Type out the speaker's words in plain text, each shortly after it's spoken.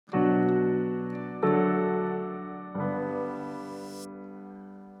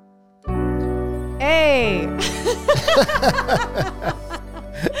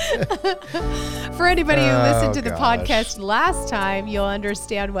For anybody who listened to the podcast last time, you'll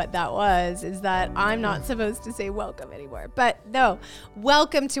understand what that was, is that I'm not supposed to say welcome anymore. But no,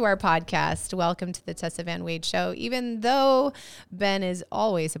 welcome to our podcast. Welcome to the Tessa Van Wade Show, even though Ben is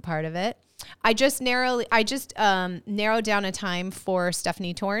always a part of it. I just narrowed down a time for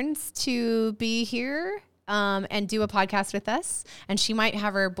Stephanie Torrance to be here and do a podcast with us, and she might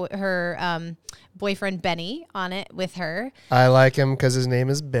have her boyfriend Benny on it with her. I like him because his name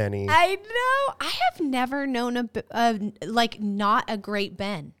is Benny. I know. I have never known not a great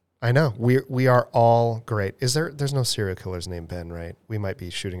Ben. I know. We are all great. There's no serial killers named Ben, right? We might be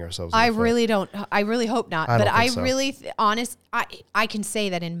shooting ourselves in the foot. I really hope not. I but don't I think so. really, I can say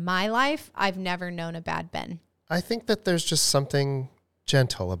that in my life, I've never known a bad Ben. I think that there's just something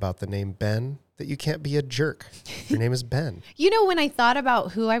gentle about the name Ben, that you can't be a jerk. Your name is Ben. You know, when I thought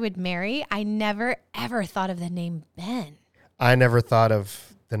about who I would marry, I never, ever thought of the name Ben. I never thought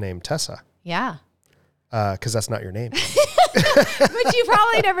of the name Tessa. Yeah. Because that's not your name. But you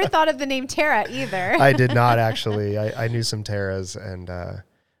probably never thought of the name Tara either. I did not, actually. I knew some Taras, and I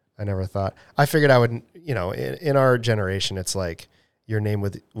never thought. I figured I would, in our generation, it's like your name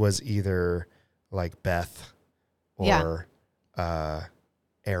was either like Beth or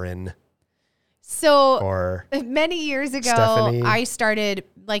Aaron. So or many years ago, Stephanie. I started,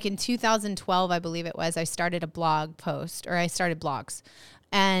 like in 2012, I believe it was, I started a blog post, or I started blogs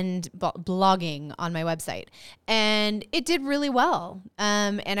and blogging on my website, and it did really well,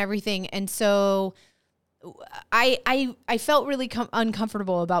 and everything. And so I felt really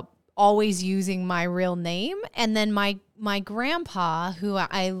uncomfortable about always using my real name. And then my grandpa, who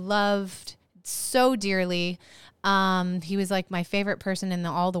I loved so dearly, he was like my favorite person in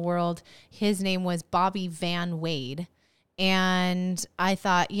all the world. His name was Bobby Van Wade. And I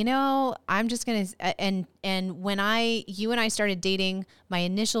thought, I'm just going to, and when you and I started dating, my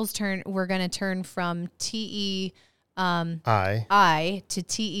initials were going to turn from I to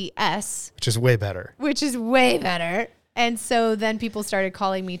TES. Which is way better. And so then people started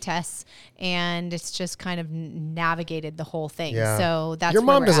calling me Tess, and it's just kind of navigated the whole thing. Yeah. So that's your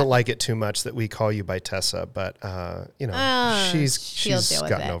mom doesn't at. like it too much that we call you by Tessa, but she's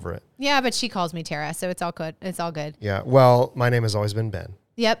gotten over it. Yeah, but she calls me Tara, so it's all good. It's all good. Yeah. Well, my name has always been Ben.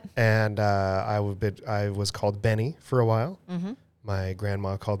 Yep. And I was called Benny for a while. Mm-hmm. My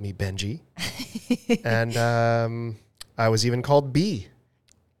grandma called me Benji, and I was even called B.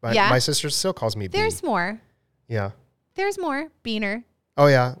 My sister still calls me B. There's more. Yeah. There's more. Beaner. Oh,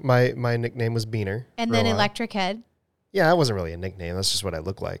 yeah. My nickname was Beaner. And then Electric Head. Yeah, that wasn't really a nickname. That's just what I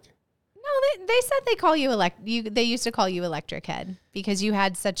look like. No, they said they call you they used to call you Electric Head because you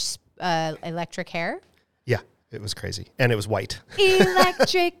had such electric hair. Yeah, it was crazy. And it was white.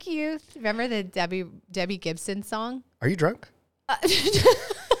 Electric Youth. Remember the Debbie Gibson song? Are you drunk?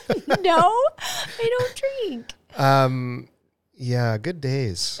 No, I don't drink. Yeah, good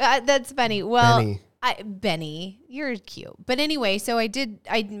days. That's funny. Well, Benny. Benny, you're cute. But anyway, so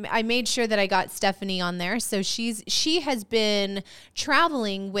I made sure that I got Stephanie on there. So she has been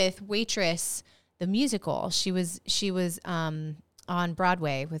traveling with Waitress, the musical. She was on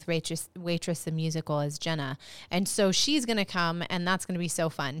Broadway with Waitress the musical as Jenna. And so she's going to come, and that's going to be so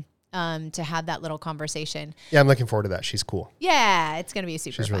fun to have that little conversation. Yeah, I'm looking forward to that. She's cool. Yeah, it's going to be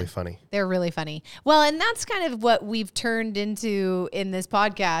super fun. She's really funny. They're really funny. Well, and that's kind of what we've turned into in this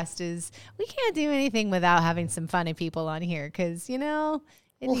podcast is we can't do anything without having some funny people on here because, who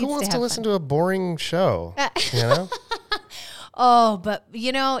wants to listen to a boring show, Oh, but,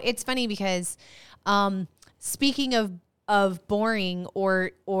 it's funny because speaking of boring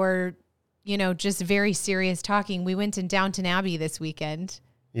or just very serious talking, we went to Downton Abbey this weekend.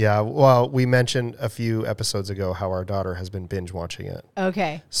 Yeah, well, we mentioned a few episodes ago how our daughter has been binge watching it.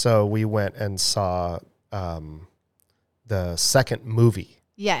 Okay. So we went and saw the second movie.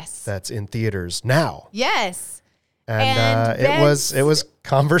 Yes. That's in theaters now. Yes. And it was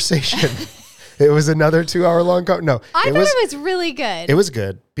conversation. It was another 2-hour long. I thought it was really good. It was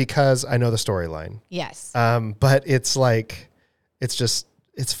good because I know the storyline. Yes. But it's like,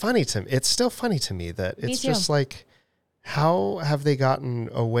 it's funny to me. It's still funny to me that it's just like, how have they gotten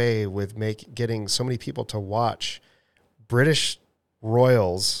away with getting so many people to watch British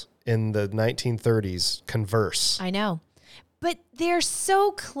royals in the 1930s converse? I know. But they're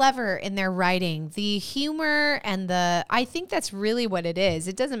so clever in their writing, the humor and I think that's really what it is.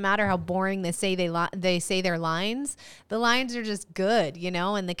 It doesn't matter how boring they say they say their lines. The lines are just good,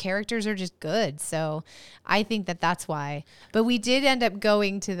 and the characters are just good. So I think that's why. But we did end up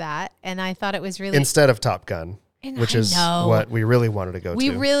going to that, and I thought it was really... Instead of Top Gun. which is what we really wanted to go to. We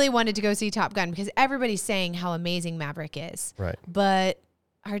really wanted to go see Top Gun because everybody's saying how amazing Maverick is. Right. But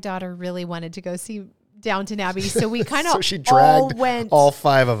our daughter really wanted to go see Downton Abbey, so we kind of so she dragged all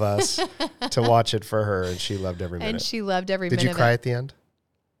 5 of us to watch it for her, and she loved every minute. And she loved every minute. Did you cry at the end?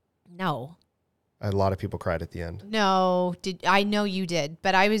 No. A lot of people cried at the end. No, I know you did,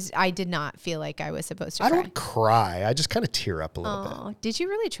 but I did not feel like I was supposed to cry. I don't cry. I just kind of tear up a little bit. Did you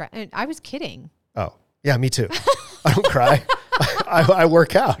really try? I was kidding. Oh, yeah, me too. I don't cry. I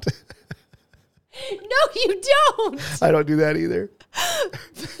work out. No, you don't. I don't do that either.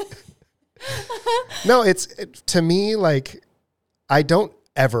 No, to me, like, I don't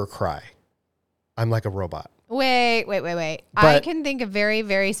ever cry. I'm like a robot. Wait. I can think of very,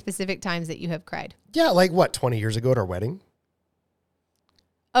 very specific times that you have cried. Yeah, like what, 20 years ago at our wedding?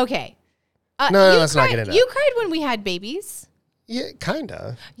 Okay. No, let's not get into that. You cried when we had babies. Yeah, kind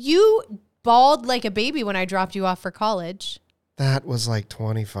of. You bawled like a baby when I dropped you off for college. That was like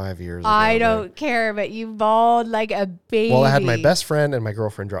 25 years ago. I don't care, but you bawled like a baby. Well, I had my best friend and my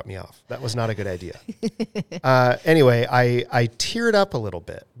girlfriend drop me off. That was not a good idea. Anyway, I teared up a little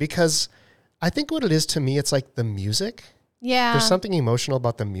bit because I think what it is to me, it's like the music. Yeah. There's something emotional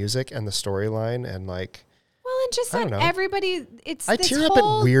about the music and the storyline and like. Well, and just that everybody, I tear up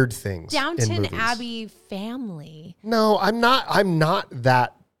at weird things. Downton Abbey family. No, I'm not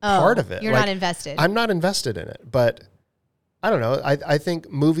that part of it. You're not invested. I'm not invested in it, but I don't know. I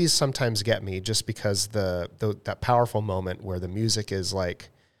think movies sometimes get me just because that powerful moment where the music is like,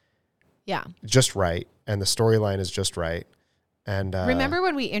 just right and the storyline is just right. And remember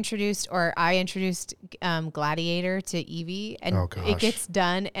when I introduced Gladiator to Evie, and it gets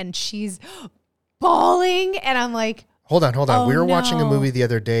done, and she's bawling, and I'm like, hold on. We were watching a movie the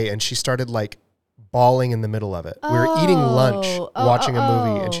other day, and she started like bawling in the middle of it. We were eating lunch, watching a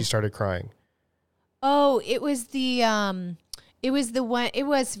movie, and she started crying. Oh, it was the one. It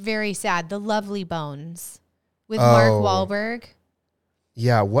was very sad. The Lovely Bones with Mark Wahlberg.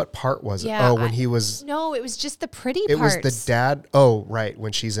 Yeah, what part was it? Yeah, when he was... No, it was just the pretty parts. It was the dad... Oh, right,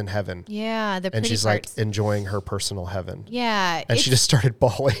 when she's in heaven. Yeah, the pretty And she's parts. like enjoying her personal heaven. Yeah. And she just started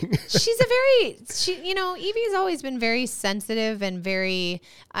bawling. Evie's always been very sensitive and very...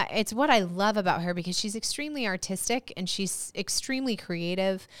 it's what I love about her because she's extremely artistic and she's extremely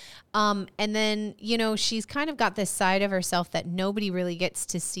creative. And then, she's kind of got this side of herself that nobody really gets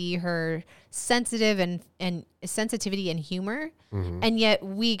to see her sensitive and sensitivity and humor. Mm-hmm. And yet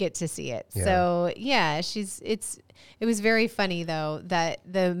we get to see it. Yeah. So yeah, it was very funny though, that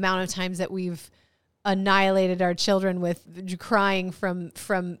the amount of times that we've annihilated our children with crying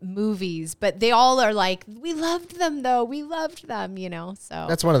from movies, but they all are like, we loved them though. We loved them, so.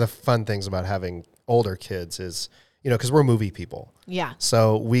 That's one of the fun things about having older kids is, because we're movie people. Yeah.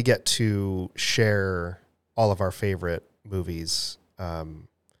 So we get to share all of our favorite movies from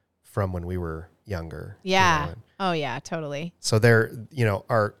when we were younger. Yeah. Oh yeah, totally. So they're,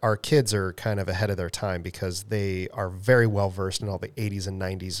 our kids are kind of ahead of their time because they are very well versed in all the 80s and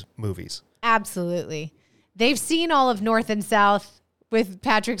 90s movies. Absolutely. They've seen all of North and South with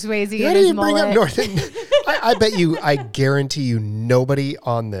Patrick Swayze and his mullet. Bring up North and I guarantee you nobody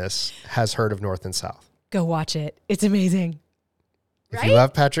on this has heard of North and South. Go watch it. It's amazing. If you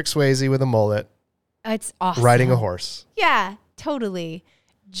love Patrick Swayze with a mullet, it's awesome. Riding a horse. Yeah, totally.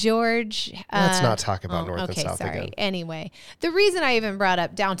 George. Let's not talk about North and South again. Anyway, the reason I even brought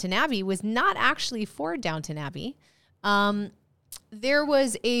up Downton Abbey was not actually for Downton Abbey. There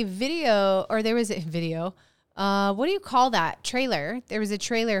was a video. What do you call that? Trailer. There was a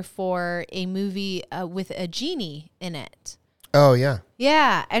trailer for a movie with a genie in it. Oh, yeah.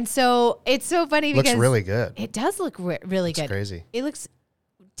 Yeah. And so it's so funny because... Looks really good. It does look really good. It's crazy. It looks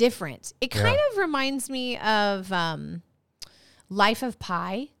different. It kind of reminds me of Life of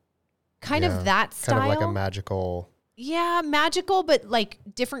Pi. Kind of that style. Kind of like a magical... Yeah, magical, but like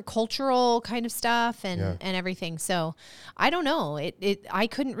different cultural kind of stuff and everything. So I don't know. I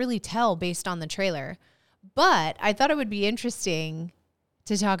couldn't really tell based on the trailer. But I thought it would be interesting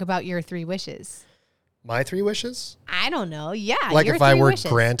to talk about your 3 wishes. My 3 wishes? I don't know. Yeah. Like if I were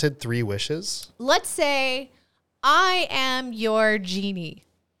granted 3 wishes? Let's say I am your genie.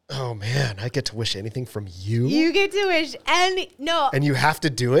 Oh man, I get to wish anything from you? You get to wish And you have to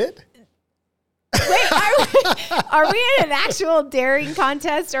do it? Wait, are we in an actual daring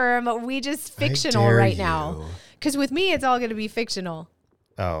contest or are we just fictional right now? Because with me, it's all going to be fictional.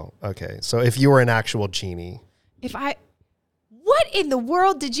 Oh, okay. So if you were an actual genie. What in the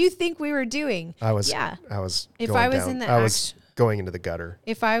world did you think we were doing? I was going into the gutter.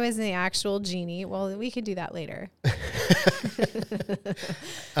 If I was the actual genie, well, we could do that later.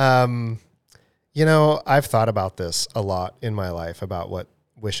 You know, I've thought about this a lot in my life about what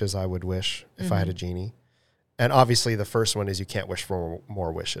wishes I would wish if I had a genie. And obviously the first one is you can't wish for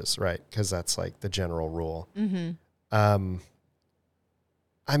more wishes, right? Because that's like the general rule. I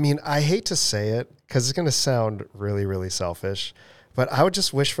mean, I hate to say it because it's going to sound really, really selfish, but I would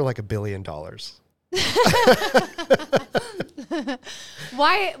just wish for like $1 billion.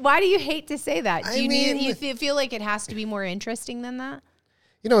 Why do you hate to say that? Do you feel like it has to be more interesting than that?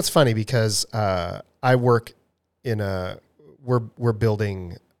 You know, it's funny because I work in we're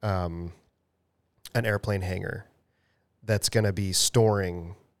building an airplane hangar that's going to be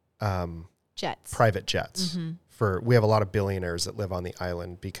storing private jets. We have a lot of billionaires that live on the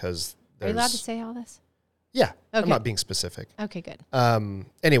island because Are you allowed to say all this? Yeah. Okay. I'm not being specific. Okay, good.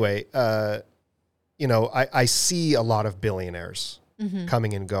 Anyway, you know, I see a lot of billionaires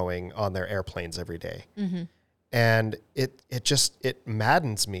coming and going on their airplanes every day. And it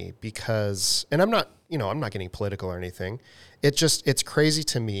maddens me because, and I'm not getting political or anything. It's crazy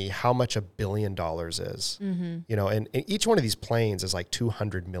to me how much $1 billion is, you know, and each one of these planes is like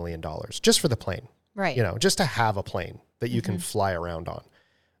 $200 million just for the plane, right? You know, just to have a plane that you can fly around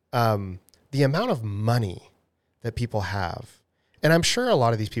on. The amount of money that people have, and I'm sure a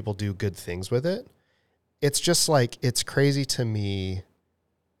lot of these people do good things with it. It's just like, it's crazy to me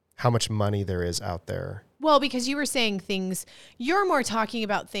how much money there is out there. Well, because you were saying things, you're more talking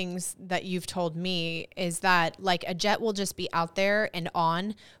about things that you've told me is that like a jet will just be out there and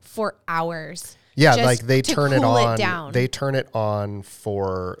on for hours. Yeah, like they turn it on. Down. They turn it on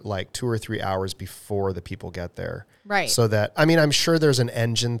for like 2 or 3 hours before the people get there. Right. So that, I mean, I'm sure there's an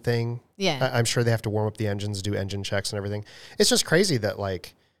engine thing. Yeah. I'm sure they have to warm up the engines, do engine checks and everything. It's just crazy that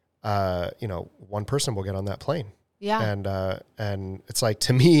like, you know, one person will get on that plane. Yeah. And it's like,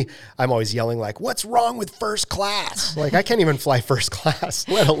 to me, I'm always yelling like, what's wrong with first class? Like I can't even fly first class,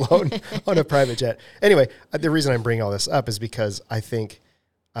 let alone on a private jet. Anyway, the reason I'm bringing all this up is because I think,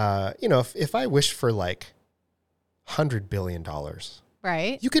 you know, if I wish for like $100 billion,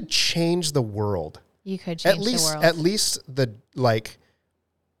 right, you could change the world. You could change the world. At least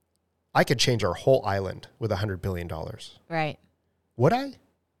I could change our whole island with $100 billion. Right. Would I?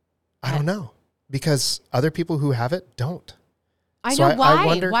 I don't know. Because other people who have it don't. I know why.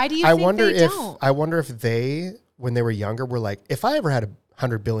 Why do you think they don't? I wonder if they, when they were younger, were like, if I ever had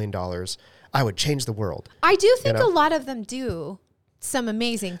 $100 billion, I would change the world. I do think a lot of them do some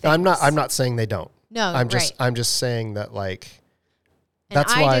amazing things. No, I'm not saying they don't. No, I'm just saying that like,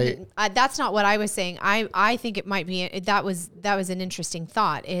 that's why. That's not what I was saying. I think it might be, that was an interesting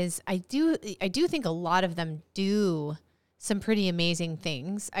thought is I do think a lot of them do some pretty amazing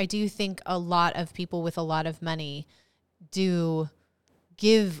things. I do think a lot of people with a lot of money do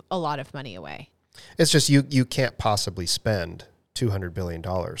give a lot of money away. It's just you can't possibly spend $200 billion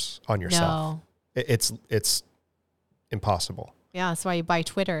on yourself. No. It's impossible. Yeah, that's why you buy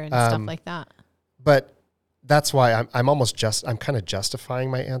Twitter and stuff like that. But that's why I'm kind of justifying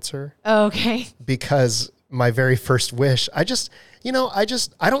my answer. Oh, okay. Because my very first wish, I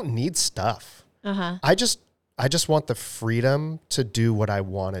don't need stuff. I just want the freedom to do what I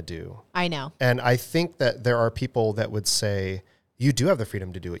want to do. I know. And I think that there are people that would say, you do have the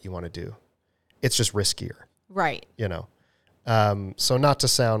freedom to do what you want to do. It's just riskier. Right. You know? So not to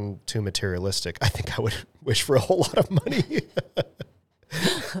sound too materialistic, I think I would wish for a whole lot of money.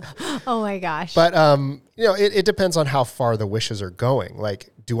 Oh my gosh. But, you know, it depends on how far the wishes are going.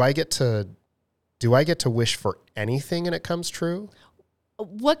 Like, do I get to wish for anything and it comes true?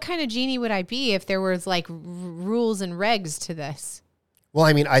 What kind of genie would I be if there was like rules and regs to this? Well,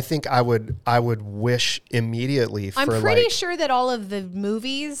 I mean, I think I would wish immediately for I'm pretty sure that all of the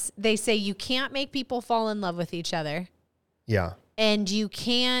movies, they say you can't make people fall in love with each other. Yeah. And you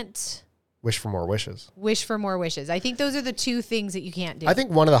can't wish for more wishes. Wish for more wishes. I think those are the two things that you can't do. I think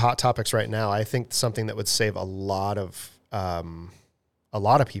one of the hot topics right now, I think something that would save a lot of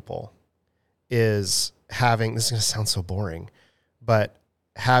people is having, this is going to sound so boring, but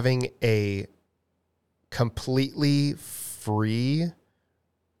having a completely free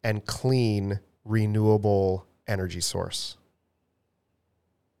and clean renewable energy source.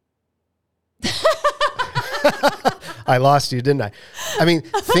 I lost you, didn't I? I mean,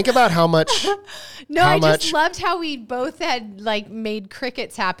 think about how much. No, I just loved how we both had like made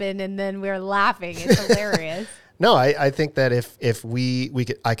crickets happen and then we were laughing. It's hilarious. No, I think that if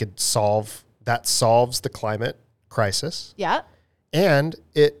I could solves the climate crisis. Yeah. And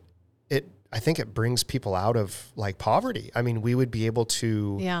I think it brings people out of like poverty. I mean, we would be able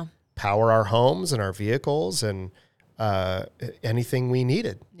to power our homes and our vehicles and anything we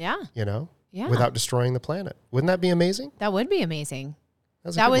needed. Yeah. You know? Yeah. Without destroying the planet. Wouldn't that be amazing? That would be amazing.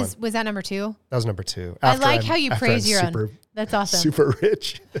 was that number 2? That was number 2. I like how you praise your own. That's awesome. Super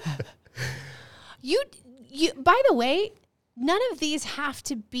rich. You, by the way, none of these have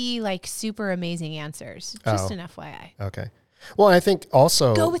to be like super amazing answers. Just an FYI. Okay. Well, I think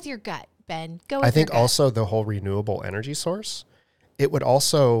also go with your gut, Ben. Go with I think your gut. also the whole renewable energy source, it would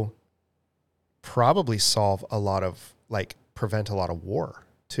also probably solve a lot of prevent a lot of war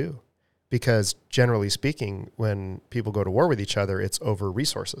too. Because generally speaking, when people go to war with each other, it's over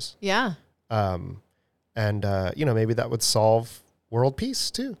resources. Yeah. Maybe that would solve world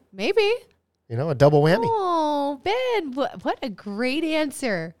peace too. Maybe. A double whammy. Oh, Ben, what a great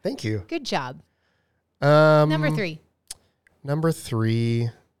answer. Thank you. Good job. Number 3. Number 3,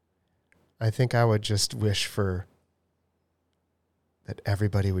 I think I would just wish for that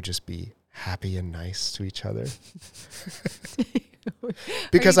everybody would just be happy and nice to each other.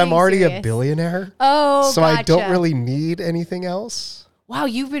 Because I'm already serious? A billionaire. Oh, so gotcha. I don't really need anything else. Wow,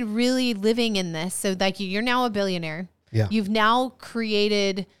 you've been really living in this. So you're now a billionaire. Yeah. You've now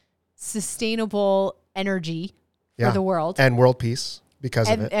created sustainable energy for the world. And world peace because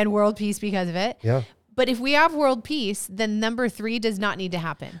of it. And world peace because of it. Yeah. But if we have world peace, then number 3 does not need to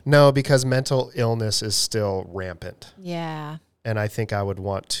happen. No, because mental illness is still rampant. Yeah. And I think I would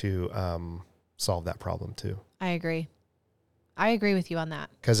want to solve that problem too. I agree. I agree with you on that.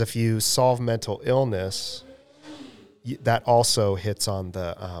 Because if you solve mental illness, that also hits on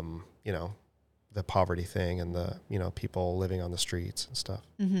the, the poverty thing and the, people living on the streets and stuff.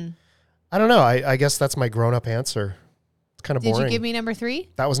 Mm-hmm. I don't know. I guess that's my grown-up answer. It's kind of boring. Did you give me number 3?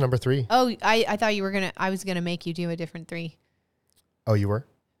 That was number 3. Oh, I thought I was going to make you do a different 3. Oh, you were?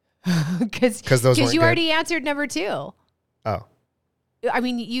 Because you already answered number 2. Oh. I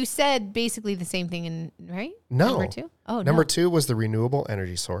mean, you said basically the same thing, right? No. Number 2? Oh, Number 2 was the renewable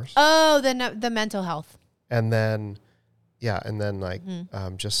energy source. Oh, the mental health. And then,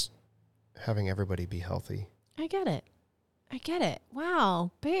 just having everybody be healthy. I get it.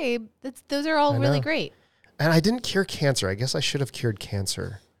 Wow, babe, those are all really great. And I didn't cure cancer. I guess I should have cured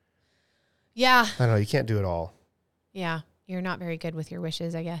cancer. Yeah. I don't know. You can't do it all. Yeah. You're not very good with your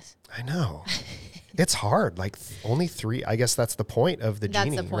wishes, I guess. I know. It's hard. Only 3. I guess that's the point of the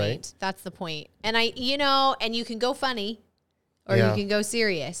genie, That's the point. Right? That's the point. And and you can go funny or you can go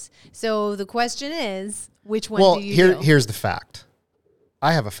serious. So the question is, which one do you do? Here's the fact.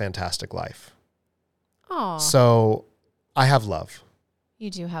 I have a fantastic life. Oh. So I have love. You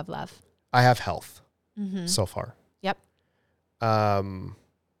do have love. I have health so far. Yep. And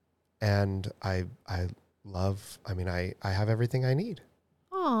I love, I have everything I need.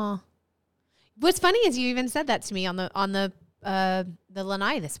 Oh. What's funny is you even said that to me on the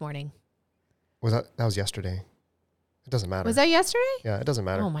lanai this morning. That was yesterday. It doesn't matter. Was that yesterday? Yeah, it doesn't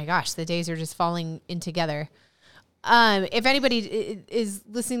matter. Oh my gosh, the days are just falling in together. If anybody is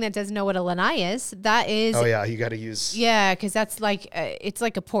listening that doesn't know what a lanai is, that is. Oh yeah, you got to use. Yeah, because that's it's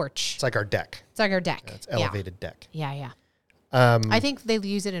like a porch. It's like our deck. It's like our deck. Yeah, it's elevated deck. Yeah. I think they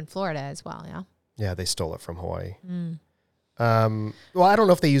use it in Florida as well. Yeah. Yeah, they stole it from Hawaii. Well, I don't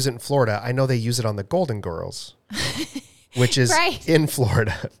know if they use it in Florida. I know they use it on the Golden Girls, which is in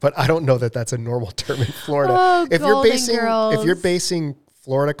Florida, but I don't know that that's a normal term in Florida. Oh, if Girls. you're basing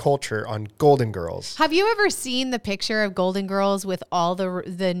Florida culture on Golden Girls. Have you ever seen the picture of Golden Girls with all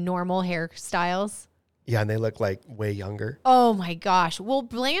the normal hairstyles? Yeah, and they look like way younger. Oh my gosh. Well,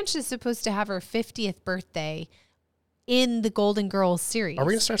 Blanche is supposed to have her 50th birthday in the Golden Girls series. Are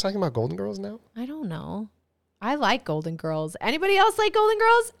we going to start talking about Golden Girls now? I don't know. I like Golden Girls. Anybody else like Golden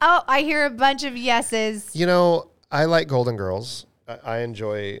Girls? Oh, I hear a bunch of yeses. I like Golden Girls. I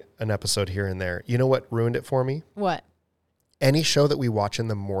enjoy an episode here and there. You know what ruined it for me? What? Any show that we watch in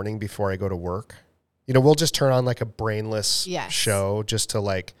the morning before I go to work, we'll just turn on a brainless show just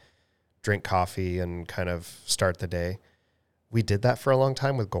to drink coffee and kind of start the day. We did that for a long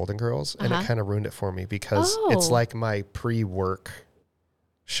time with Golden Girls, and it kind of ruined it for me because it's like my pre-work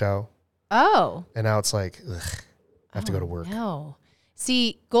show. Oh. And now it's like, ugh, I have to go to work. No.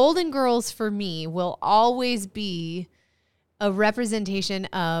 See, Golden Girls for me will always be a representation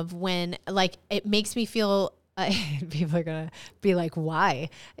of when, it makes me feel, people are going to be like, why?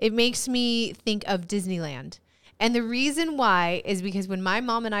 It makes me think of Disneyland. And the reason why is because when my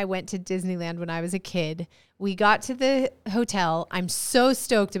mom and I went to Disneyland when I was a kid, we got to the hotel. I'm so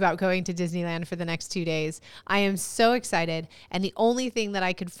stoked about going to Disneyland for the next 2 days. I am so excited. And the only thing that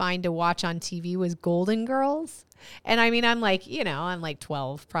I could find to watch on TV was Golden Girls. And I mean, I'm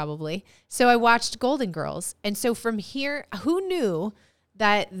 12 probably. So I watched Golden Girls. And so from here, who knew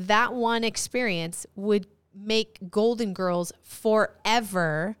that one experience would make Golden Girls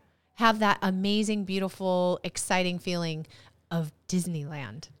forever have that amazing, beautiful, exciting feeling of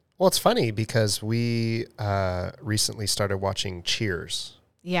Disneyland. Well, it's funny because we recently started watching Cheers.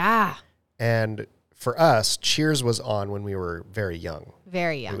 Yeah. And for us, Cheers was on when we were very young.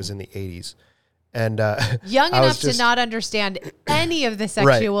 Very young. It was in the 80s. And young enough to not understand any of the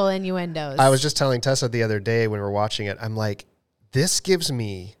sexual innuendos. I was just telling Tessa the other day when we were watching it, I'm like, this gives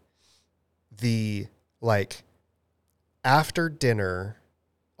me the, like, after dinner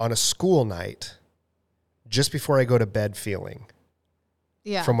on a school night, just before I go to bed feeling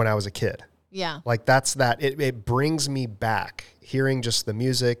from when I was a kid. Yeah. Like, that's that. It brings me back, hearing just the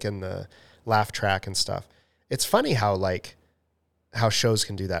music and the laugh track and stuff. It's funny how shows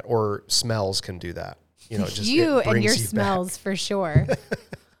can do that, or smells can do that. You know, just you and your you smells back. For sure.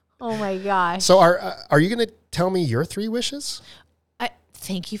 Oh my gosh. So are you going to tell me your 3 wishes?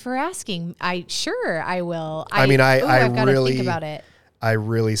 Thank you for asking. Sure I will. I mean, I've got to really think about it. I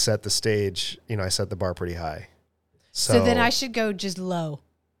really set the stage. You know, I set the bar pretty high. So then I should go just low.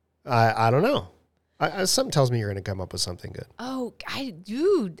 I don't know. Something tells me you're going to come up with something good. Oh,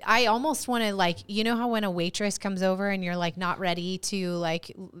 I almost want to, like, you know how when a waitress comes over and you're like not ready to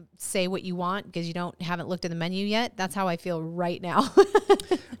like say what you want because you haven't looked at the menu yet. That's how I feel right now.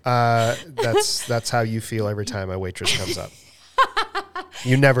 That's how you feel every time a waitress comes up.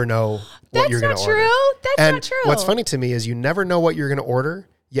 You never know what you're going to order. That's not true. What's funny to me is you never know what you're going to order,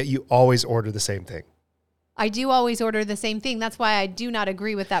 yet you always order the same thing. I do always order the same thing. That's why I do not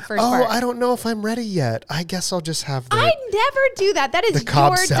agree with that first part. Oh, I don't know if I'm ready yet. I guess I'll just have I never do that. That is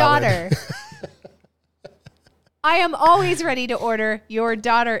your daughter. I am always ready to order. Your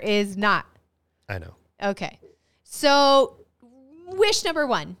daughter is not. I know. Okay. So, wish number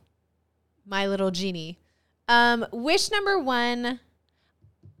 1, my little genie. Wish number 1,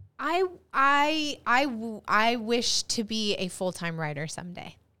 I wish to be a full-time writer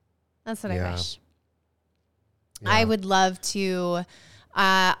someday. That's what I wish. Yeah. I would love to,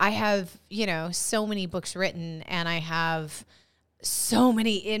 I have, so many books written, and I have so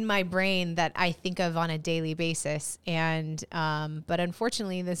many in my brain that I think of on a daily basis. And, but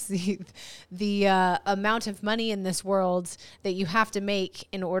unfortunately the amount of money in this world that you have to make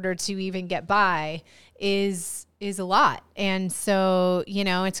in order to even get by is a lot. And so,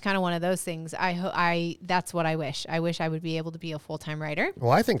 it's kind of one of those things. That's what I wish. I wish I would be able to be a full-time writer.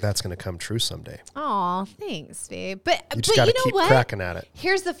 Well, I think that's going to come true someday. Oh, thanks, babe. But you just got to keep cracking at it.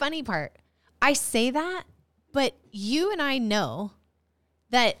 Here's the funny part. I say that, but you and I know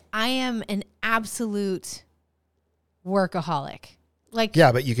that I am an absolute workaholic. Like,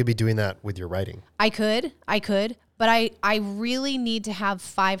 yeah, but you could be doing that with your writing. I could, but I really need to have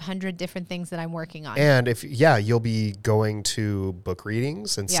 500 different things that I'm working on. And you'll be going to book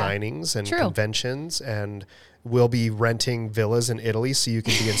readings and signings and conventions, and we'll be renting villas in Italy so you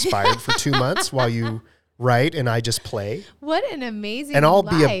can be inspired for 2 months while you write and I just play. What an amazing And I'll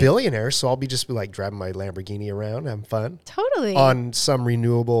life. be a billionaire, so I'll be just driving my Lamborghini around, having fun. Totally. On some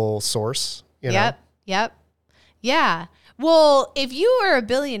renewable source. Yep. Yeah. Well, if you are a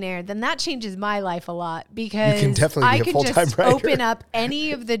billionaire, then that changes my life a lot, because you can definitely be a full-time just writer. Open up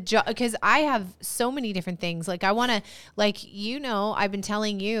any of the jobs, because I have so many different things. Like, I want to, I've been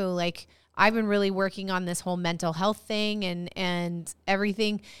telling you, like, I've been really working on this whole mental health thing and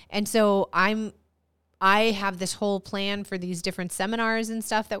everything. And so I have this whole plan for these different seminars and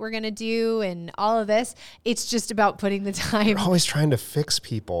stuff that we're going to do and all of this. It's just about putting the time. You're always trying to fix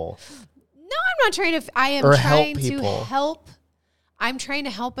people. No, I'm not trying to. I am trying to help. I'm trying to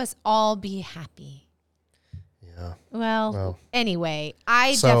help us all be happy. Yeah. Well, anyway,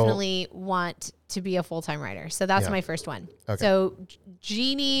 I definitely want to be a full-time writer. So that's my first one. Okay. So,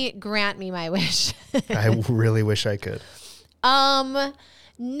 Genie, grant me my wish. I really wish I could.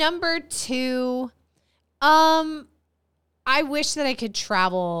 Number 2, I wish that I could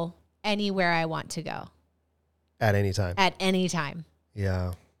travel anywhere I want to go. At any time. At any time.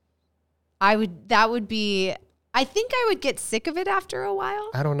 Yeah. I think I would get sick of it after a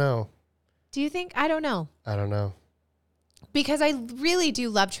while. I don't know. Do you think? I don't know. I don't know. Because I really do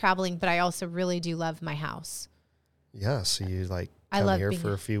love traveling, but I also really do love my house. Yeah. So you come here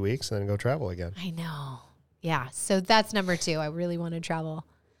for a few weeks and then go travel again. I know. Yeah. So that's number 2. I really want to travel.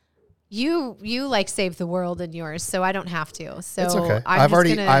 You save the world in yours, so I don't have to. So it's okay.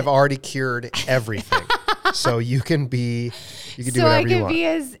 I've already cured everything. So you can do whatever you want. So I can be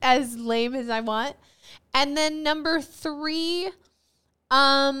as lame as I want. And then number 3,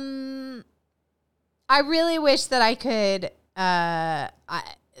 I really wish that I could. I'm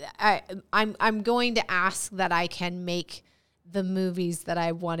going to ask that I can make the movies that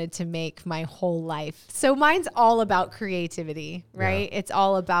I wanted to make my whole life. So mine's all about creativity, right? Yeah. It's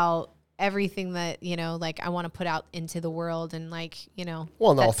all about everything that, like I want to put out into the world and like,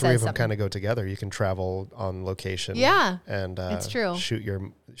 Well, and all three of them kind of go together. You can travel on location. Yeah. And it's true.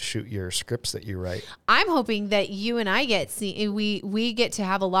 shoot your scripts that you write. I'm hoping that you and I we get to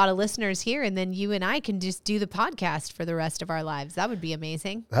have a lot of listeners here, and then you and I can just do the podcast for the rest of our lives. That would be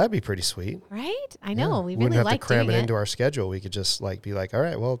amazing. That'd be pretty sweet. Right? I know. Yeah. We wouldn't really have like to cram doing it into our schedule. We could just be like, all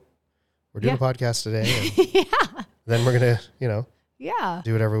right, well, we're doing a podcast today. And yeah. then we're going to, yeah,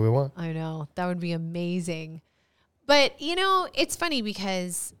 do whatever we want. I know. That would be amazing. But, it's funny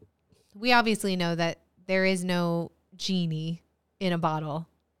because we obviously know that there is no genie in a bottle.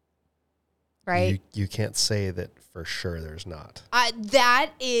 Right? You can't say that for sure there's not.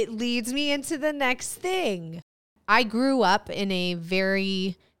 It leads me into the next thing. I grew up in a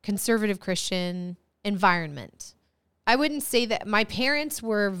very conservative Christian environment. I wouldn't say that my parents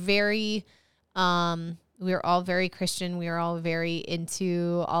were very, we were all very Christian. We were all very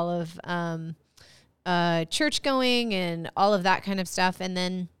into all of church going and all of that kind of stuff. And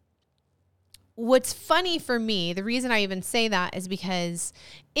then what's funny for me, the reason I even say that is because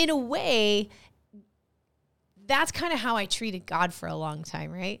in a way, that's kind of how I treated God for a long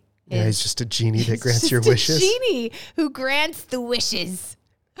time, right? Yeah, he's just a genie that grants your wishes. A genie who grants the wishes.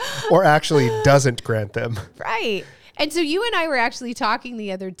 Or actually doesn't grant them. Right. And so you and I were actually talking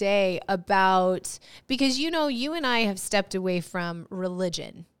the other day about, because you and I have stepped away from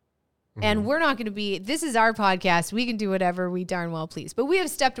religion. Mm-hmm. And we're not going to this is our podcast. We can do whatever we darn well please. But we have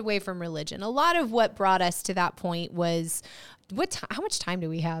stepped away from religion. A lot of what brought us to that point was, how much time do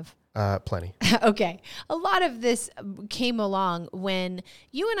we have? Plenty. Okay. A lot of this came along when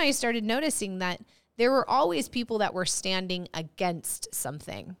you and I started noticing that there were always people that were standing against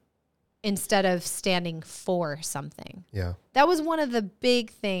something instead of standing for something. Yeah. That was one of the big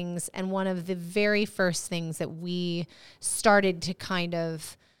things and one of the very first things that we started to kind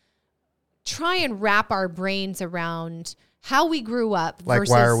of try and wrap our brains around how we grew up. Like,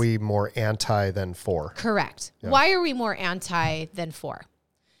 why are we more anti than for? Correct. Yeah. Why are we more anti than for?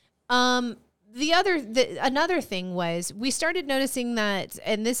 Another thing was we started noticing that,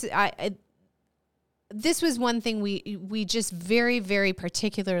 and this was one thing we just very, very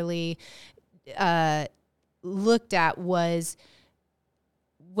particularly looked at, was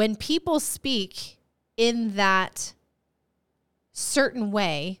when people speak in that certain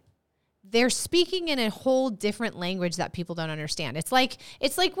way, they're speaking in a whole different language that people don't understand. It's like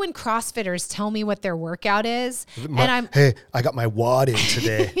when CrossFitters tell me what their workout is, hey, I got my WOD in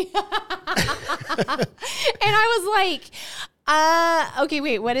today. And I was like, okay,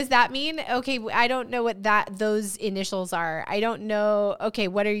 wait, what does that mean? Okay, I don't know what those initials are. I don't know. Okay,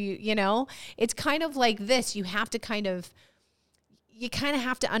 what are you, It's kind of like this. You kind of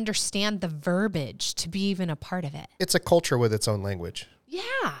have to understand the verbiage to be even a part of it. It's a culture with its own language.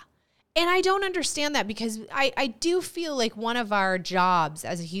 Yeah. And I don't understand that, because I do feel like one of our jobs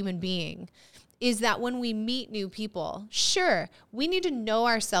as a human being is that when we meet new people, sure, we need to know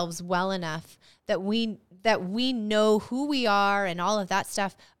ourselves well enough that we know who we are and all of that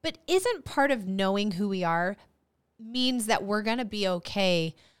stuff. But isn't part of knowing who we are means that we're going to be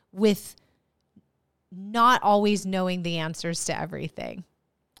okay with not always knowing the answers to everything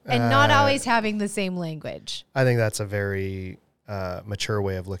and not always having the same language? I think that's a very mature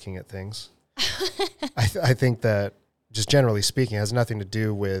way of looking at things. I think that, just generally speaking, has nothing to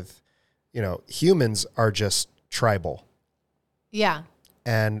do with, humans are just tribal. Yeah.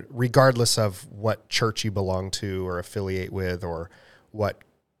 And regardless of what church you belong to or affiliate with, or what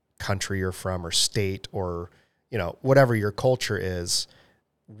country you're from or state, or, whatever your culture is,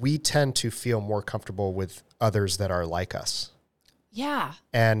 we tend to feel more comfortable with others that are like us. Yeah.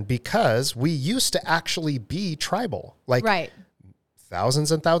 And because we used to actually be tribal, right.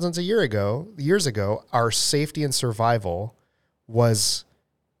 Thousands and thousands of years ago, our safety and survival was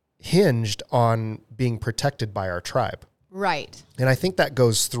hinged on being protected by our tribe. Right. And I think that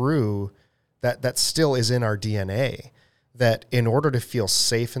goes through, that still is in our DNA, that in order to feel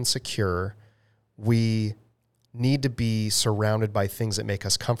safe and secure, we need to be surrounded by things that make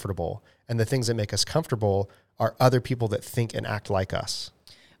us comfortable. And the things that make us comfortable are other people that think and act like us.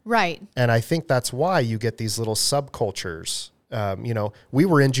 Right. And I think that's why you get these little subcultures. We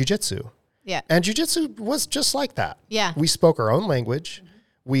were in jiu-jitsu. Yeah. And jiu-jitsu was just like that. Yeah. We spoke our own language. Mm-hmm.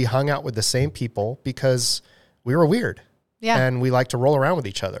 We hung out with the same people because we were weird. Yeah. And we liked to roll around with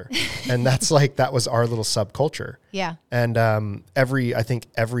each other. And that was our little subculture. Yeah. And I think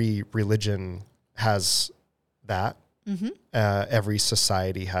every religion has that. Mm-hmm. Every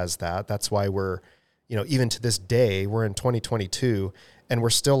society has that. That's why we're, even to this day, we're in 2022 and we're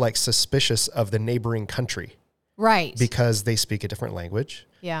still suspicious of the neighboring country. Right. Because they speak a different language.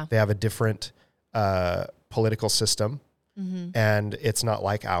 Yeah. They have a different political system, and it's not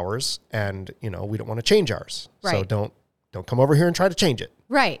like ours. And, we don't want to change ours. Right. So don't come over here and try to change it.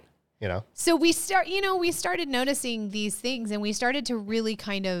 Right. So we started noticing these things, and we started to really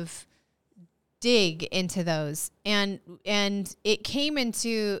kind of dig into those. And it came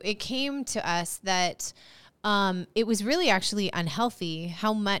to us that it was really actually unhealthy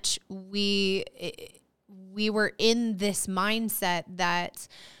how much we were in this mindset that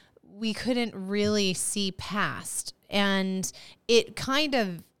we couldn't really see past. And it kind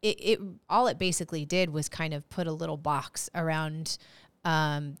of, all it basically did was kind of put a little box around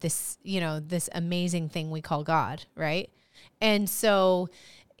this, this amazing thing we call God, right? And so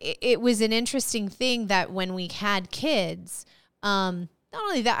it was an interesting thing that when we had kids, not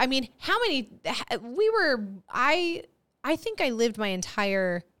only that, I mean, I think I lived my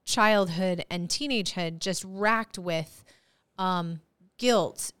entire childhood and teenagehood just racked with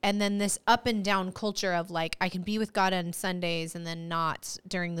guilt, and then this up and down culture of like, I can be with God on Sundays and then not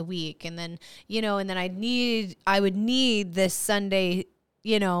during the week. And then, and then I would need this Sunday,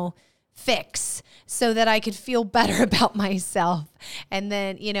 fix so that I could feel better about myself. And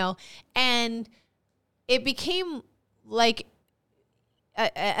then, and it became like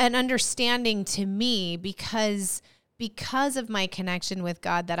an understanding to me because of my connection with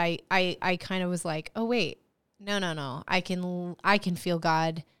God that I kind of was like, oh wait, no. I can feel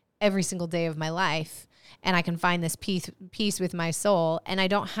God every single day of my life, and I can find this peace with my soul, and I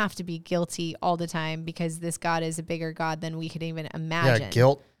don't have to be guilty all the time because this God is a bigger God than we could even imagine.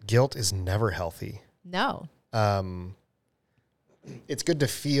 Yeah, guilt is never healthy. No. It's good to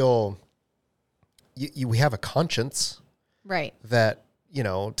feel we have a conscience, right? That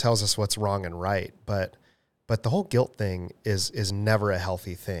tells us what's wrong and right, but the whole guilt thing is never a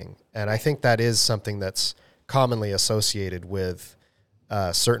healthy thing, and I think that is something that's commonly associated with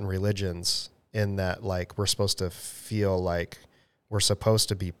certain religions, in that like we're supposed to feel like we're supposed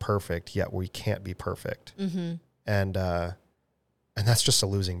to be perfect, yet we can't be perfect, and that's just a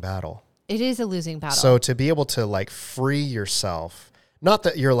losing battle. It is a losing battle. So to be able to like free yourself, not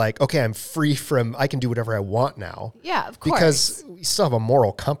that you're like, okay, I'm free from, I can do whatever I want now. Yeah, of course. Because we still have a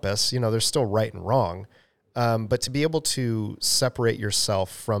moral compass, there's still right and wrong. But to be able to separate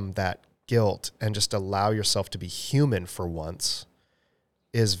yourself from that guilt and just allow yourself to be human for once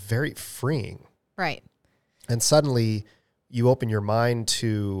is very freeing. Right. And suddenly you open your mind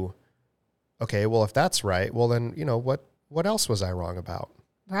to, okay, well, if that's right, well then, what else was I wrong about?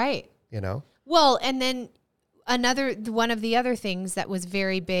 Right. Well, and then one of the other things that was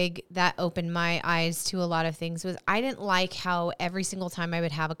very big that opened my eyes to a lot of things was I didn't like how every single time I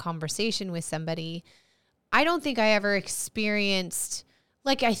would have a conversation with somebody, I don't think I ever experienced,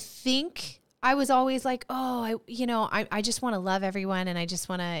 like, I think I was always like, oh, I just want to love everyone, and I just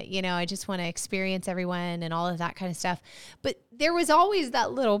want to, experience everyone and all of that kind of stuff. But there was always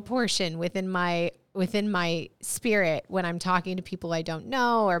that little portion within my spirit when I'm talking to people I don't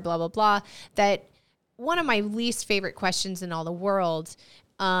know or blah, blah, blah, that one of my least favorite questions in all the world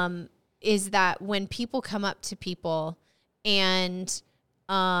is that when people come up to people and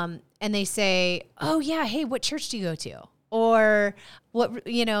they say, oh yeah, hey, what church do you go to? Or what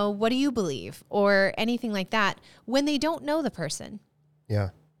do you believe? Or anything like that, when they don't know the person. Yeah.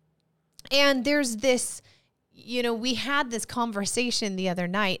 And there's this, we had this conversation the other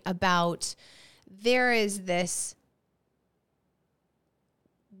night about there is this,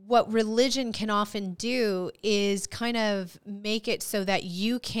 what religion can often do is kind of make it so that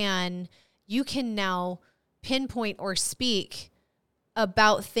you can now pinpoint or speak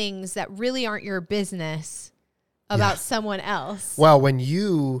about things that really aren't your business about someone else. Well, when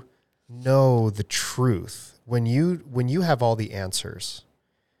you know the truth, when you have all the answers,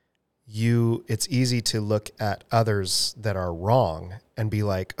 it's easy to look at others that are wrong and be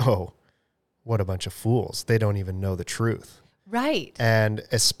like, oh, what a bunch of fools. They don't even know the truth. Right. And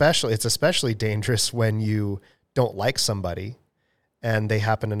it's especially dangerous when you don't like somebody and they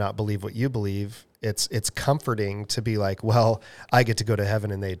happen to not believe what you believe. It's comforting to be like, well, I get to go to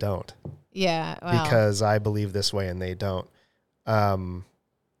heaven and they don't. Yeah. Wow. Because I believe this way and they don't.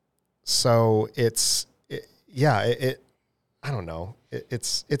 So I don't know.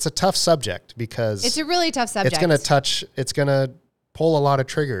 It's a tough subject because it's a really tough subject. It's going to pull a lot of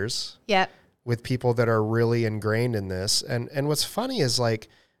triggers. Yep. With people that are really ingrained in this. And what's funny is like,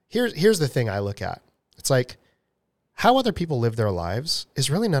 here's the thing I look at. It's like how other people live their lives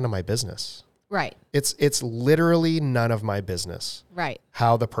is really none of my business. Right. It's literally none of my business. Right.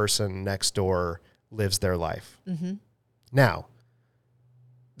 How the person next door lives their life. Mm-hmm. Now,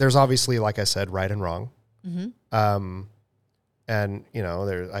 there's obviously, like I said, right and wrong. And, you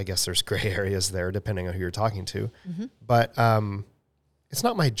know, I guess there's gray areas there depending on who you're talking to. But it's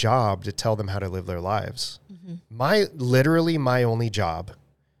not my job to tell them how to live their lives. Literally my only job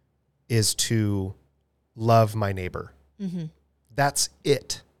is to love my neighbor. That's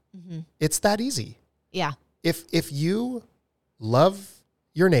it. It's that easy. Yeah. If you love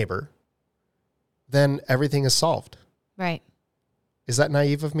your neighbor, then everything is solved. Right. Is that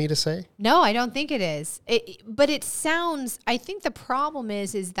naive of me to say? No, I don't think it is. But it sounds, I think the problem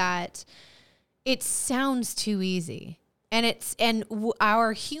is that it sounds too easy. And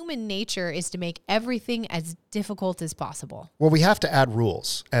our human nature is to make everything as difficult as possible. Well, we have to add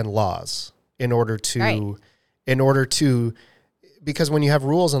rules and laws in order to, because when you have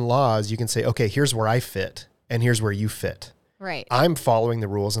rules and laws, you can say, okay, here's where I fit and here's where you fit. Right. I'm following the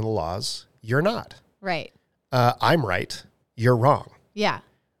rules and the laws. You're not. Right. I'm right. You're wrong. Yeah.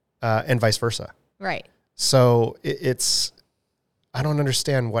 And vice versa. Right. So I don't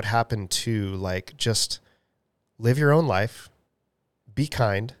understand what happened to like, just live your own life, be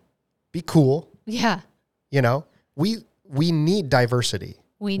kind, be cool. Yeah. You know, we need diversity.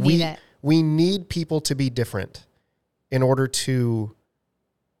 We need it. We need people to be different in order to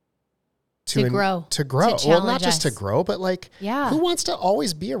grow. To grow. To well, not just us. to grow, but like, who wants to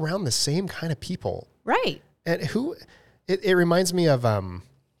always be around the same kind of people? Right. And it reminds me of,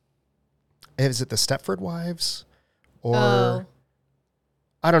 is it the Stepford Wives? Or,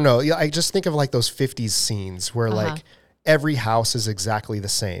 I don't know. I just think of like those 50s scenes where like every house is exactly the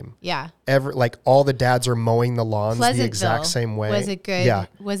same. Yeah. Like all the dads are mowing the lawns the exact same way.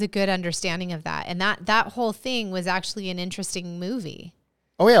 Was a good understanding of that. And that whole thing was actually an interesting movie.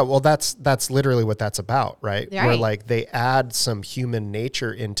 Oh yeah, well that's literally what that's about, right? Where like they add some human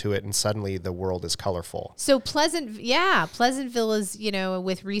nature into it and suddenly the world is colorful. So Pleasantville is, you know,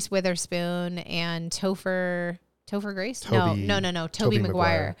 with Reese Witherspoon and Topher Grace? No, Tobey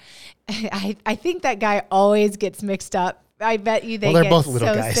Maguire. I think that guy always gets mixed up. I bet you they get so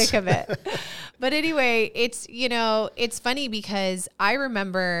guys. Sick of it. But anyway, it's, you know, it's funny because I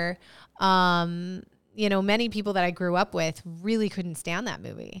remember you know, many people that I grew up with really couldn't stand that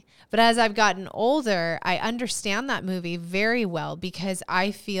movie. But as I've gotten older, I understand that movie very well because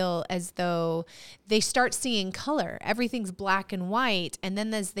I feel as though they start seeing color. Everything's black and white. And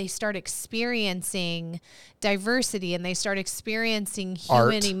then as they start experiencing diversity and they start experiencing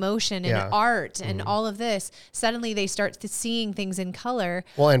human emotion and art and all of this, suddenly they start seeing things in color.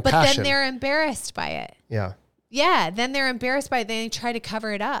 Well, and but passion. Then they're embarrassed by it. Yeah. Yeah, then they're embarrassed by it. They try to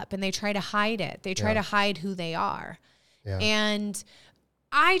cover it up and they try to hide it. They try to hide who they are. Yeah. And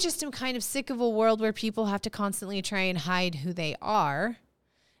I just am kind of sick of a world where people have to constantly try and hide who they are.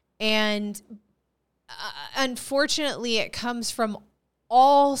 And unfortunately, it comes from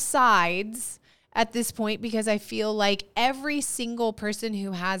all sides at this point because I feel like every single person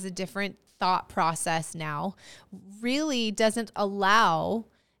who has a different thought process now really doesn't allow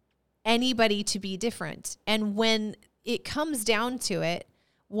anybody to be different. And when it comes down to it,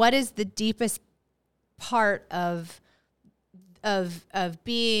 what is the deepest part of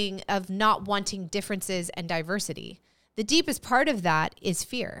not wanting differences and diversity? The deepest part of that is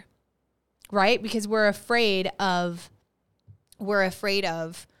fear, right? Because we're afraid of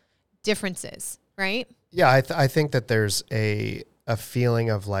differences, right? Yeah, I think that there's a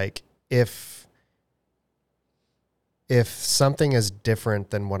feeling of like if something is different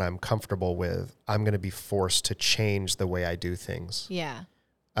than what I'm comfortable with, I'm going to be forced to change the way I do things. Yeah.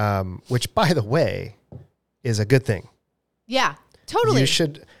 Which, by the way, is a good thing. Yeah, totally. You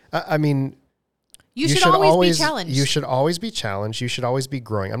should, you should always be challenged. You should always be challenged. You should always be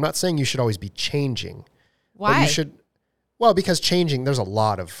growing. I'm not saying you should always be changing. Why? Because changing, there's a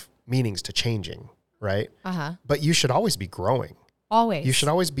lot of meanings to changing, right? Uh-huh. But you should always be growing. Always. You should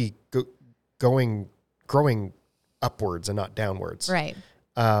always be growing upwards and not downwards. Right.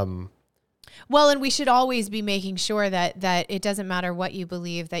 Well, and we should always be making sure that it doesn't matter what you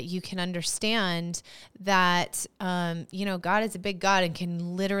believe, that you can understand that, you know, God is a big God and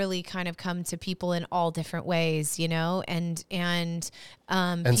can literally kind of come to people in all different ways, you know, and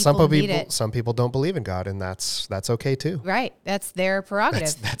some people don't believe in God, and that's okay too. Right. That's their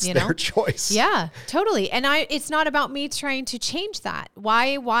prerogative. That's you their know? choice. Yeah, totally. And it's not about me trying to change that.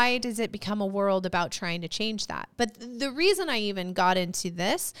 Why does it become a world about trying to change that? But the reason I even got into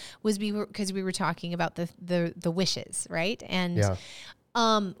this was because we were talking about the wishes, right? And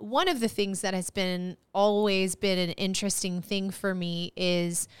one of the things that has always been an interesting thing for me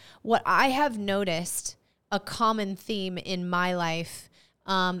is what I have noticed a common theme in my life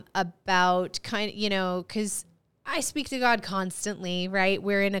about kind of, you know, because I speak to God constantly, right?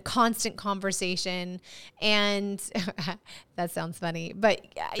 We're in a constant conversation, and that sounds funny, but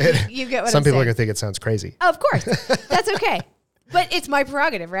you get what Some I'm people saying. are going to think it sounds crazy. Of course. That's okay. But it's my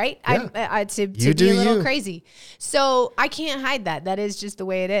prerogative, right? Yeah. To be a little crazy. So I can't hide that. That is just the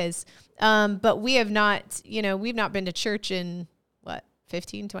way it is. But we have not, we've not been to church in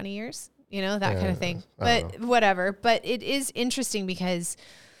 15, 20 years, that kind of thing. But whatever. But it is interesting because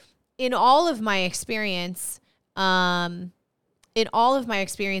in all of my experiences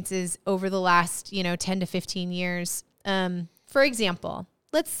over the last, 10 to 15 years, for example,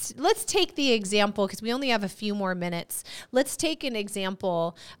 let's take the example, because we only have a few more minutes. Let's take an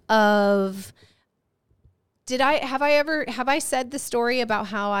example of, have I said the story about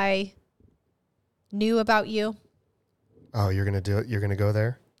how I knew about you? Oh, you're going to do it? You're going to go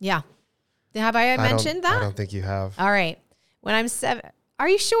there? Yeah. Have I mentioned that? I don't think you have. All right. When I'm 7, are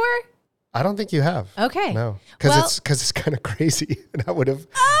you sure? I don't think you have. Okay. No, because it's kind of crazy, and I would have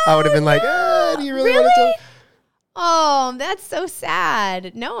been like, do you really want to tell? Oh, that's so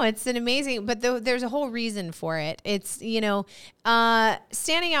sad. No, it's an amazing, but there's a whole reason for it. It's, standing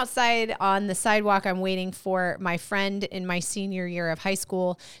outside on the sidewalk, I'm waiting for my friend in my senior year of high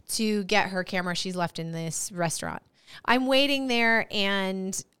school to get her camera. She's left in this restaurant. I'm waiting there,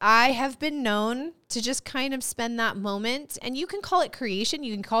 and I have been known to just kind of spend that moment, and you can call it creation,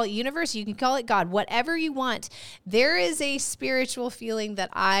 you can call it universe, you can call it God, whatever you want. There is a spiritual feeling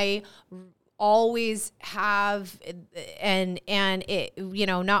that I always have, and it,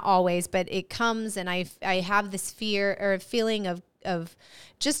 not always, but it comes, and I have this fear or feeling of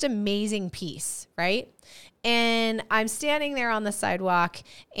just amazing peace, right? And I'm standing there on the sidewalk,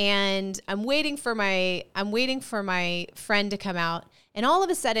 and I'm waiting for my friend to come out. And all of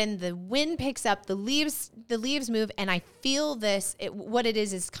a sudden the wind picks up, the leaves move, and I feel this, what it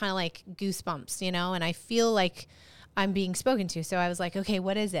is kind of like goosebumps, and I feel like I'm being spoken to. So I was like, okay,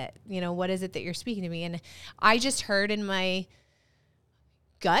 what is it? What is it that you're speaking to me? And I just heard in my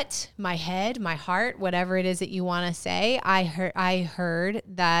gut, my head, my heart, whatever it is that you want to say, I heard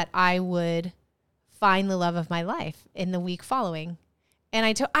that I would find the love of my life in the week following. And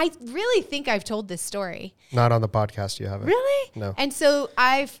I really think I've told this story. Not on the podcast, you haven't. Really? No. And so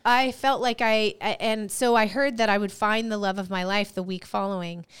I felt like so I heard that I would find the love of my life the week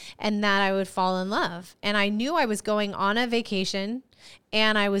following, and that I would fall in love. And I knew I was going on a vacation,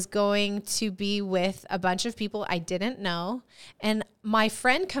 and I was going to be with a bunch of people I didn't know. And my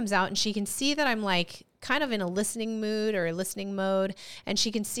friend comes out, and she can see that I'm like kind of in a listening mood or a listening mode, and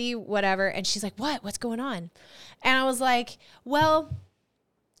she can see whatever. And she's like, what's going on? And I was like,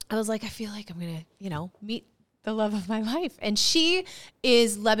 I feel like I'm going to, meet the love of my life. And she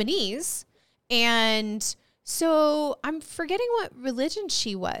is Lebanese. And so I'm forgetting what religion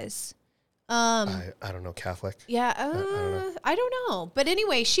she was. I don't know, Catholic. Yeah. I don't know. But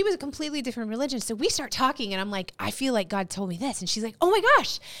anyway, she was a completely different religion. So we start talking, and I'm like, I feel like God told me this. And she's like, oh my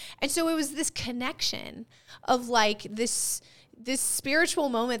gosh. And so it was this connection of like this spiritual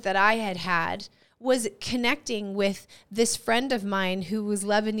moment that I had was connecting with this friend of mine who was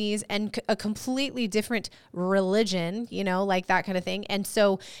Lebanese and a completely different religion, like that kind of thing. And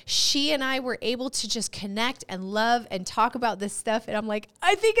so she and I were able to just connect and love and talk about this stuff. And I'm like,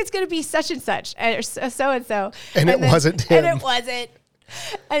 I think it's going to be such and such, or so-and-so. And it wasn't him. And it wasn't.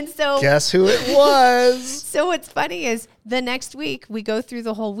 And so guess who it was? So what's funny is the next week we go through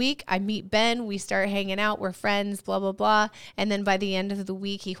the whole week. I meet Ben, we start hanging out, we're friends, blah, blah, blah. And then by the end of the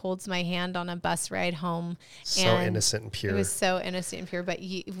week, he holds my hand on a bus ride home. So innocent and pure. It was so innocent and pure. But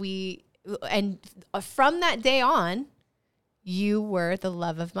from that day on, you were the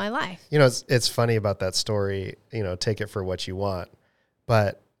love of my life. It's funny about that story, take it for what you want.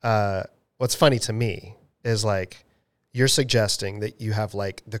 But what's funny to me is like, you're suggesting that you have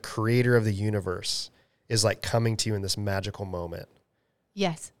like the creator of the universe is like coming to you in this magical moment.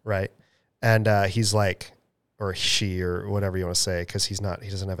 Yes. Right. And he's like, or she, or whatever you want to say, because he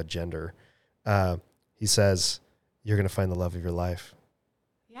doesn't have a gender. He says, you're going to find the love of your life.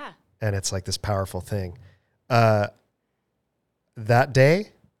 Yeah. And it's like this powerful thing. That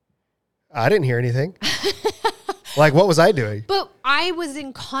day, I didn't hear anything. Like, what was I doing? But I was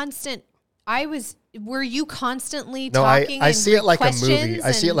in constant, were you constantly talking? No, I see it like a movie.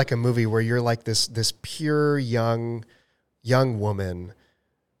 I see it and- like a movie where you're like this pure young woman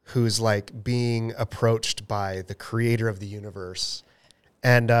who's like being approached by the creator of the universe,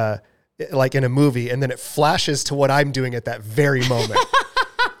 and like in a movie, and then it flashes to what I'm doing at that very moment.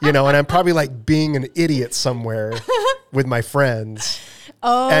 And I'm probably like being an idiot somewhere with my friends.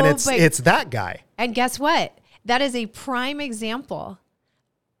 Oh, and it's that guy. And guess what? That is a prime example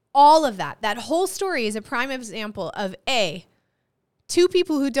all of that whole story is a prime example of two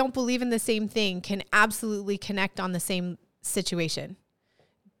people who don't believe in the same thing can absolutely connect on the same situation.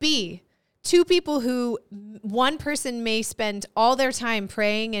 B, two people who one person may spend all their time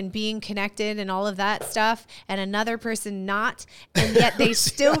praying and being connected and all of that stuff, and another person not, and yet they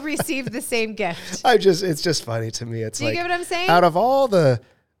still receive the same gift. It's just funny to me. It's Do you get what I'm saying? Out of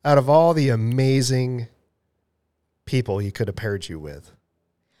all the amazing people he could have paired you with.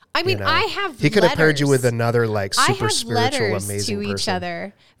 I mean, he could have paired you with another like super spiritual, amazing to person. each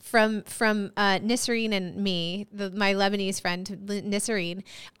other from Nisreen and me, my Lebanese friend Nisreen.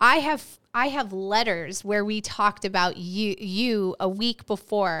 I have letters where we talked about you a week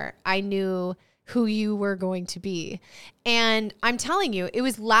before I knew who you were going to be, and I'm telling you, it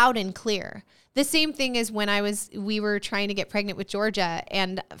was loud and clear. The same thing as when we were trying to get pregnant with Georgia.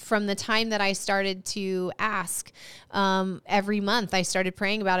 And from the time that I started to ask, every month I started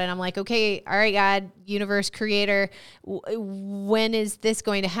praying about it. I'm like, okay, all right, God, universe creator, when is this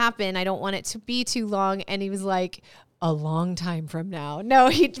going to happen? I don't want it to be too long. And he was like, a long time from now. No,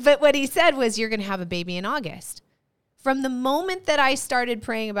 but what he said was, you're going to have a baby in August. From the moment that I started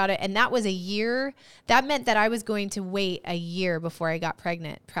praying about it, and that was a year, that meant that I was going to wait a year before I got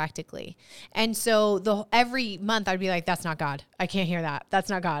pregnant, practically. And so every month I'd be like, that's not God. I can't hear that. That's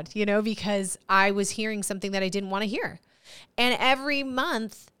not God, because I was hearing something that I didn't want to hear. And every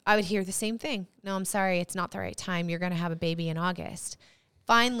month I would hear the same thing. No, I'm sorry. It's not the right time. You're going to have a baby in August.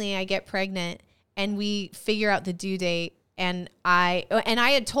 Finally, I get pregnant and we figure out the due date. And I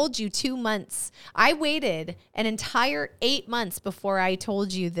had told you 2 months. I waited an entire 8 months before I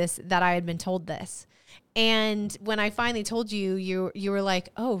told you that I had been told this. And when I finally told you, you were like,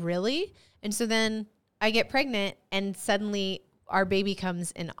 oh, really? And so then I get pregnant and suddenly our baby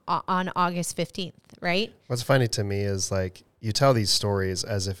comes on August 15th, right? What's funny to me is like you tell these stories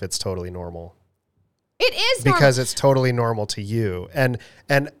as if it's totally normal. It is normal. Because it's totally normal to you. And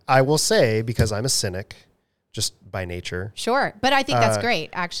I will say, because I'm a cynic, just by nature. Sure. But I think that's great,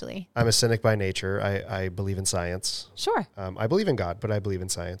 actually. I'm a cynic by nature. I believe in science. Sure. I believe in God, but I believe in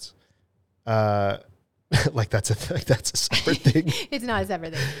science. Like that's a separate thing. It's not a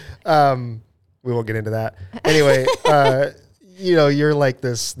separate thing. We won't get into that. Anyway, you're like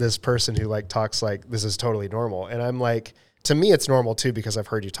this person who like talks like this is totally normal. And I'm like, to me, it's normal too, because I've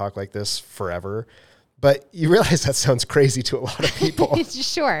heard you talk like this forever. But you realize that sounds crazy to a lot of people.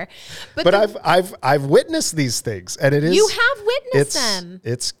 Sure. But I've witnessed these things, and it is. You have witnessed them.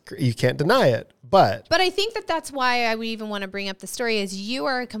 It's you can't deny it. But I think that's why I would even want to bring up the story is you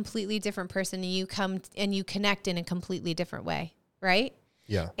are a completely different person, and you come and you connect in a completely different way, right?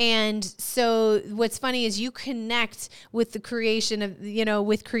 Yeah. And so what's funny is you connect with the creation of,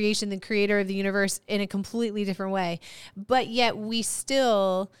 with creation, the creator of the universe in a completely different way. But yet we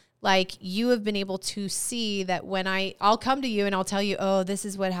still, like, you have been able to see that when I'll come to you and I'll tell you, oh, this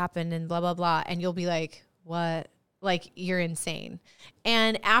is what happened and blah, blah, blah. And you'll be like, what? Like, you're insane.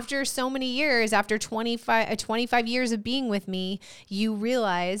 And after so many years, after 25 years of being with me, you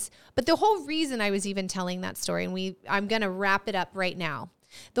realize, but the whole reason I was even telling that story, and I'm going to wrap it up right now.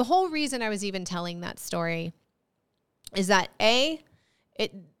 The whole reason I was even telling that story is that we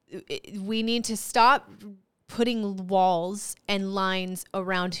need to stop putting walls and lines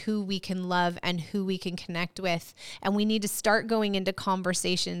around who we can love and who we can connect with. And we need to start going into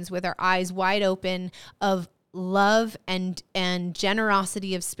conversations with our eyes wide open of love and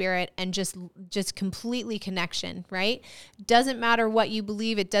generosity of spirit and just completely connection, right? Doesn't matter what you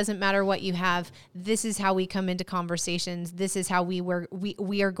believe. It doesn't matter what you have. This is how we come into conversations. This is how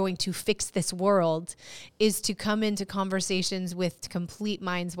we are going to fix this world, is to come into conversations with complete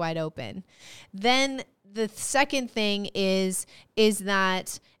minds wide open. Then the second thing is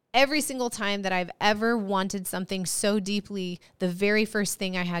that every single time that I've ever wanted something so deeply, the very first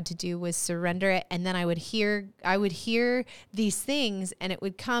thing I had to do was surrender it. And then I would hear these things and it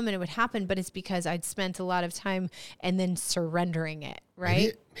would come and it would happen, but it's because I'd spent a lot of time and then surrendering it,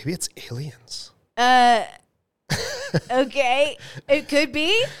 right? Maybe it's aliens. Okay. It could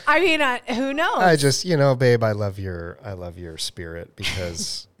be. I mean, who knows? I just, babe, I love your spirit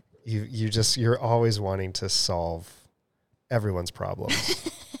because you're always wanting to solve everyone's problems.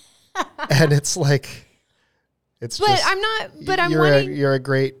 And it's like, No,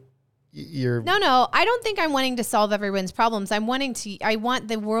 I don't think I'm wanting to solve everyone's problems. I want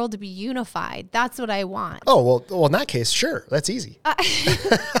the world to be unified. That's what I want. Oh, well, in that case, sure. That's easy. But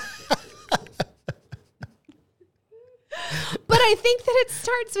I think that it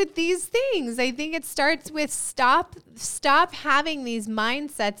starts with these things. I think it starts with stop stop having these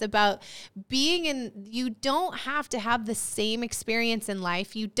mindsets about you don't have to have the same experience in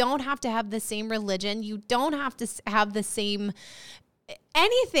life. You don't have to have the same religion. You don't have to have the same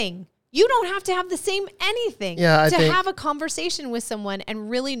anything. You don't have to have the same anything to have a conversation with someone and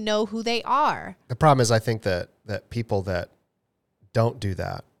really know who they are. The problem is I think that people that don't do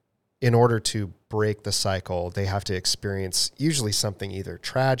that, in order to break the cycle, they have to experience usually something either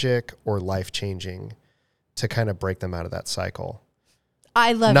tragic or life-changing to kind of break them out of that cycle.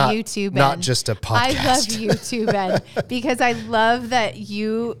 I love you too, Ben. Not just a podcast. I love you too, Ben, because I love that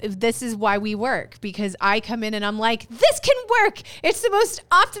this is why we work, because I come in and I'm like, this can work. It's the most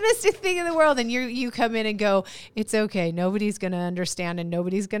optimistic thing in the world. And you come in and go, it's okay. Nobody's going to understand and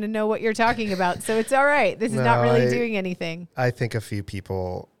nobody's going to know what you're talking about. So it's all right. This is not really doing anything. I think a few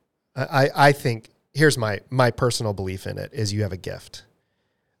people, I think, here's my personal belief in it is you have a gift.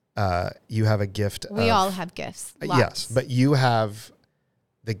 You have a gift. We all have gifts. Lots. Yes, but you have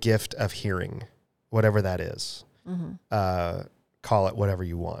the gift of hearing, whatever that is. Mm-hmm. Call it whatever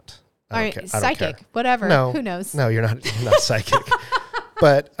you want. Psychic, whatever. No, who knows? No, you're not psychic.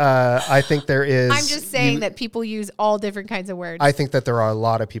 But I think there is. I'm just saying that people use all different kinds of words. I think that there are a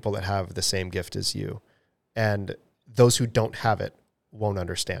lot of people that have the same gift as you, and those who don't have it won't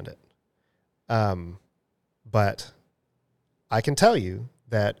understand it. But I can tell you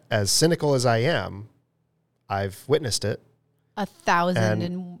that as cynical as I am, I've witnessed it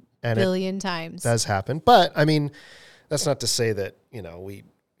 1,000 and billion times. Does happen. But I mean, that's not to say that,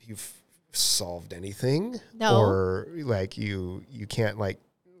 you've solved anything. No. Or like you can't like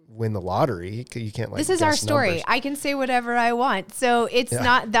win the lottery. You can't like This is our story. Numbers. I can say whatever I want. So it's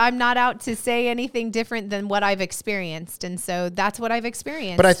not, I'm not out to say anything different than what I've experienced. And so that's what I've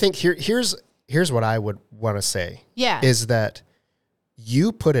experienced. But I think here's what I would want to say. Yeah. Is that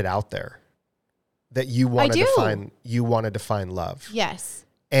you put it out there that you wanted to find love. Yes.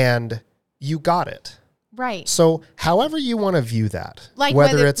 And you got it. Right. So however you want to view that, like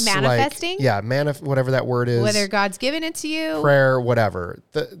whether it's manifesting, whatever that word is, whether God's given it to you, prayer, whatever,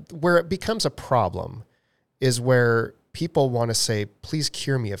 where it becomes a problem is where people want to say, please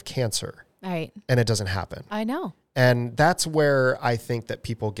cure me of cancer. Right. And it doesn't happen. I know. And that's where I think that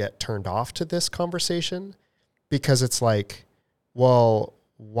people get turned off to this conversation, because it's like, well,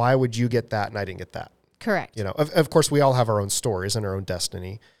 why would you get that and I didn't get that? Correct. Of course, we all have our own stories and our own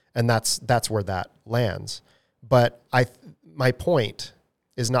destiny, and that's where that lands. But my point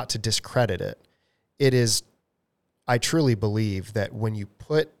is not to discredit it. It is, I truly believe that when you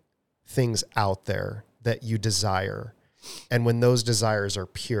put things out there that you desire, and when those desires are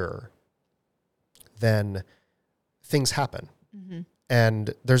pure, then things happen. Mm-hmm.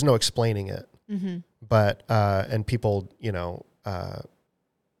 And there's no explaining it. Mm-hmm. But, and people,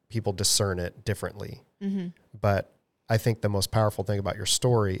 people discern it differently. Mm-hmm. But I think the most powerful thing about your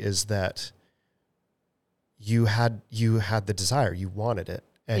story is that you had the desire, you wanted it,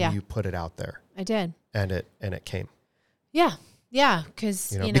 and you put it out there. I did. And it came. Yeah. Yeah.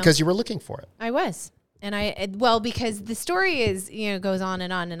 Cause because you were looking for it. I was. And because the story is, goes on,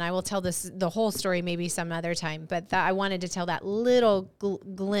 and I will tell the whole story maybe some other time, but I wanted to tell that little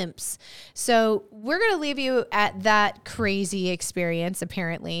glimpse. So we're going to leave you at that crazy experience,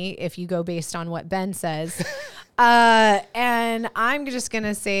 apparently, if you go based on what Ben says. And I'm just going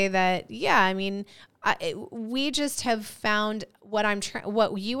to say that, we just have found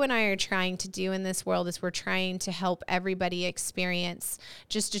what you and I are trying to do in this world is we're trying to help everybody experience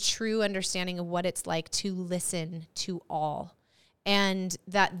just a true understanding of what it's like to listen to all, and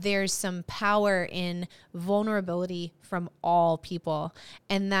that there's some power in vulnerability from all people,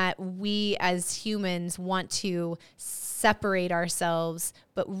 and that we as humans want to separate ourselves,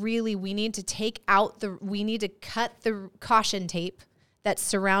 but really we need to cut the caution tape that's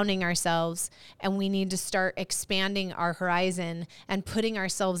surrounding ourselves, and we need to start expanding our horizon and putting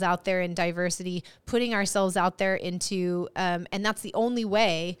ourselves out there in diversity, putting ourselves out there into, and that's the only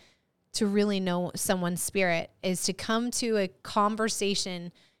way to really know someone's spirit, is to come to a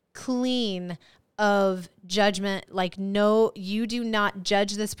conversation clean of judgment. Like, no, you do not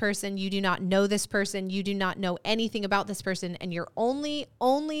judge this person. You do not know this person. You do not know anything about this person. And your only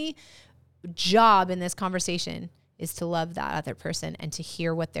job in this conversation is to love that other person and to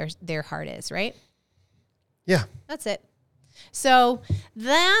hear what their heart is, right? Yeah. That's it. So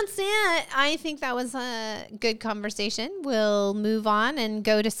that's it. I think that was a good conversation. We'll move on and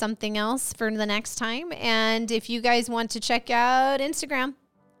go to something else for the next time. And if you guys want to check out Instagram,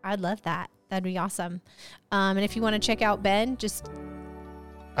 I'd love that. That'd be awesome. And if you want to check out Ben, just...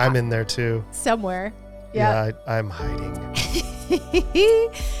 I'm in there too. Somewhere. Yep. Yeah, I'm hiding.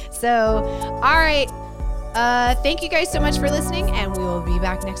 So, all right. Thank you guys so much for listening, and we will be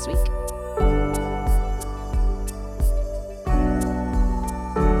back next week.